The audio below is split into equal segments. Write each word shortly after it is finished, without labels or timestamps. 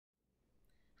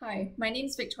Hi, my name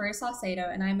is Victoria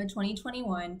Saucedo, and I'm a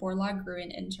 2021 Borlaug-Ruan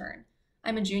intern.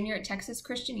 I'm a junior at Texas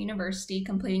Christian University,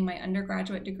 completing my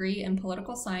undergraduate degree in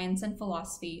political science and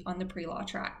philosophy on the pre-law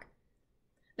track.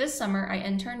 This summer, I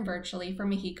interned virtually for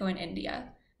Mexico and India.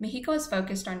 Mexico is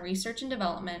focused on research and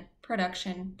development,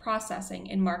 production,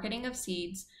 processing, and marketing of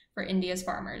seeds for India's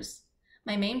farmers.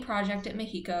 My main project at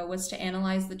Mexico was to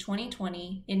analyze the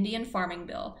 2020 Indian Farming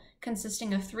Bill,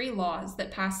 consisting of 3 laws that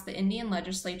passed the Indian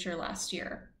legislature last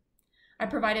year. I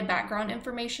provided background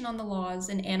information on the laws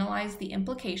and analyzed the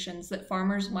implications that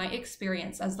farmers might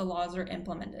experience as the laws are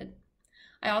implemented.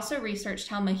 I also researched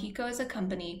how Mexico as a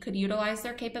company could utilize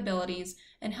their capabilities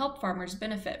and help farmers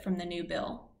benefit from the new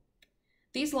bill.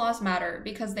 These laws matter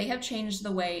because they have changed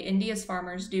the way India's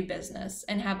farmers do business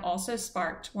and have also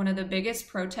sparked one of the biggest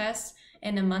protests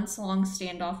and a months-long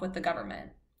standoff with the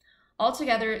government.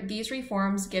 Altogether, these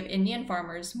reforms give Indian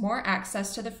farmers more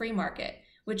access to the free market,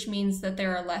 which means that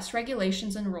there are less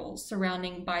regulations and rules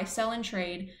surrounding buy, sell, and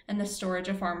trade and the storage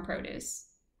of farm produce.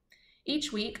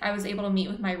 Each week, I was able to meet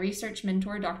with my research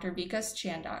mentor, Dr. Vikas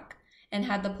Chandak, and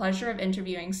had the pleasure of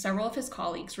interviewing several of his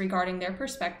colleagues regarding their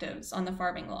perspectives on the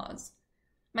farming laws.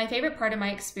 My favorite part of my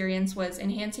experience was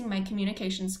enhancing my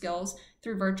communication skills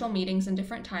through virtual meetings in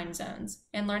different time zones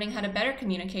and learning how to better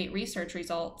communicate research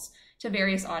results to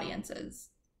various audiences.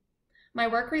 My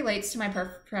work relates to my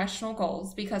professional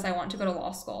goals because I want to go to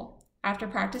law school. After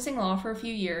practicing law for a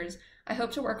few years, I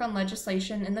hope to work on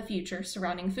legislation in the future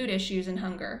surrounding food issues and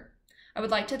hunger. I would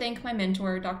like to thank my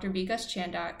mentor, Dr. Vikas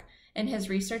Chandak, and his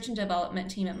research and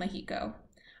development team at Mexico.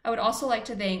 I would also like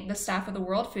to thank the staff of the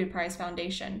World Food Prize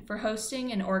Foundation for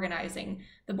hosting and organizing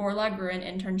the Borlaug-Ruan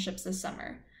internships this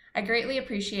summer. I greatly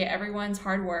appreciate everyone's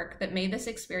hard work that made this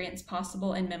experience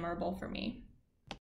possible and memorable for me.